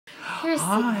Here's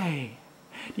Hi.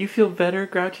 Do you feel better,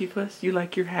 Grouchy Puss? You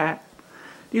like your hat?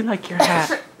 Do you like your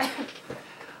hat?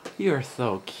 You are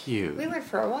so cute. We went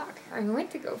for a walk. I went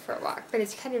to go for a walk, but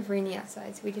it's kind of rainy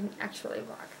outside, so we didn't actually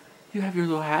walk. You have your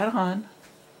little hat on.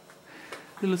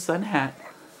 Your little sun hat.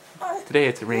 Today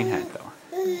it's a rain hat, though.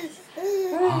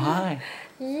 Hi.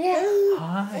 Yeah.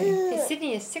 Hi. Hey,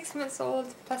 Sydney is 6 months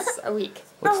old plus a week.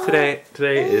 What's today?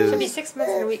 Today She'll be is 6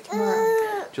 months and a week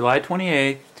tomorrow. July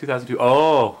 28th, 2002.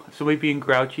 Oh, somebody being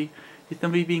grouchy? Is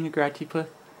somebody being a grouchy puss?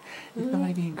 Is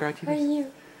somebody being grouchy How are puss?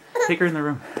 you? Take her in the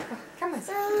room. Come on.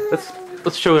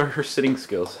 Let's show her sitting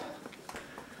skills.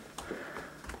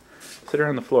 Sit her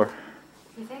on the floor.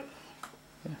 You think?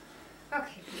 Yeah.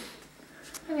 Okay.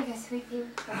 Here we go, sweetie.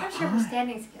 Well, how show her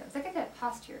standing skills? Look at that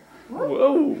posture. Woo.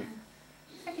 Whoa.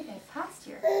 Look at that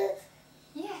posture.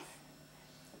 Yes.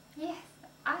 Yes.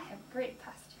 I have great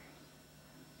posture.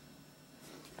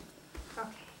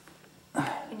 Okay.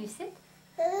 Can you sit?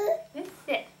 Let's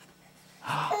sit.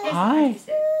 Hi. Yes,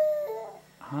 sit.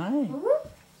 Hi. Woo.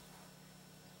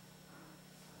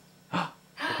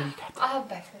 What do you got? All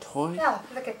by herself. Toys?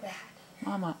 Look at that.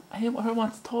 Mama, who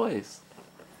wants toys?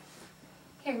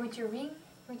 Here, want your ring?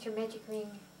 Want your magic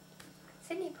ring?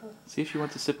 Sydney Pooh. See if she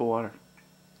wants a sip of water.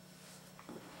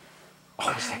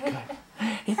 Oh, is that good?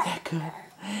 Is that good?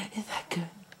 Is that good?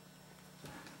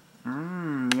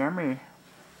 Mmm, yummy.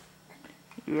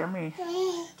 Yummy. Do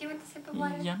you want the sip of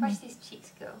water? Yummy. Watch these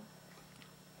cheeks go.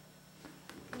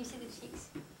 Can you see the cheeks?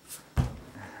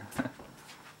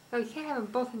 Oh, you can't have them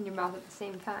both in your mouth at the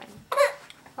same time.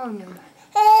 Oh, no.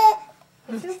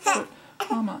 It's okay.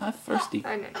 Mama, I'm thirsty.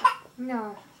 Oh, no.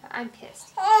 No, I'm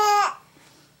pissed.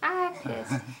 I'm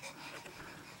pissed.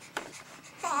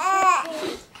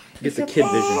 Get the kid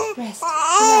vision. Rest.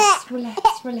 Relax,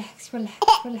 relax, relax, relax,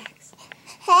 relax.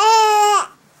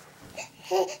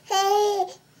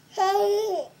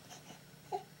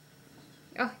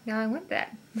 Oh, now I want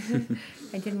that.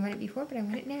 I didn't want it before, but I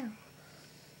want it now.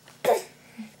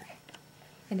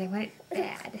 And I want it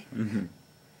bad. Mm-hmm.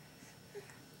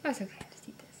 Oh, it's okay. I'll just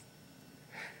eat this.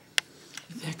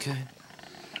 Is that good?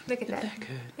 Look at Is that. that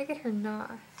good? Look at her gnaw.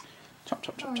 Chop,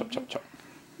 chop, chop, chop, chop, chop.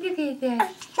 Look at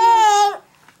that.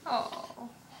 Oh.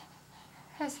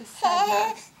 That's a sad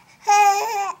nose.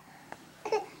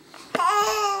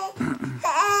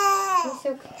 It's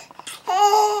okay.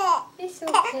 It's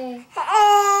okay.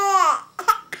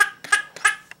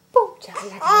 Boom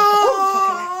chakalaka,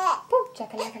 boom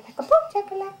chakalaka, boom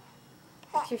chakalaka.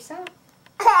 That's your song.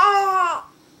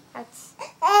 That's.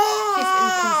 She's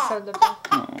inconsolable.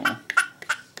 Aww.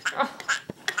 Oh,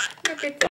 look at that.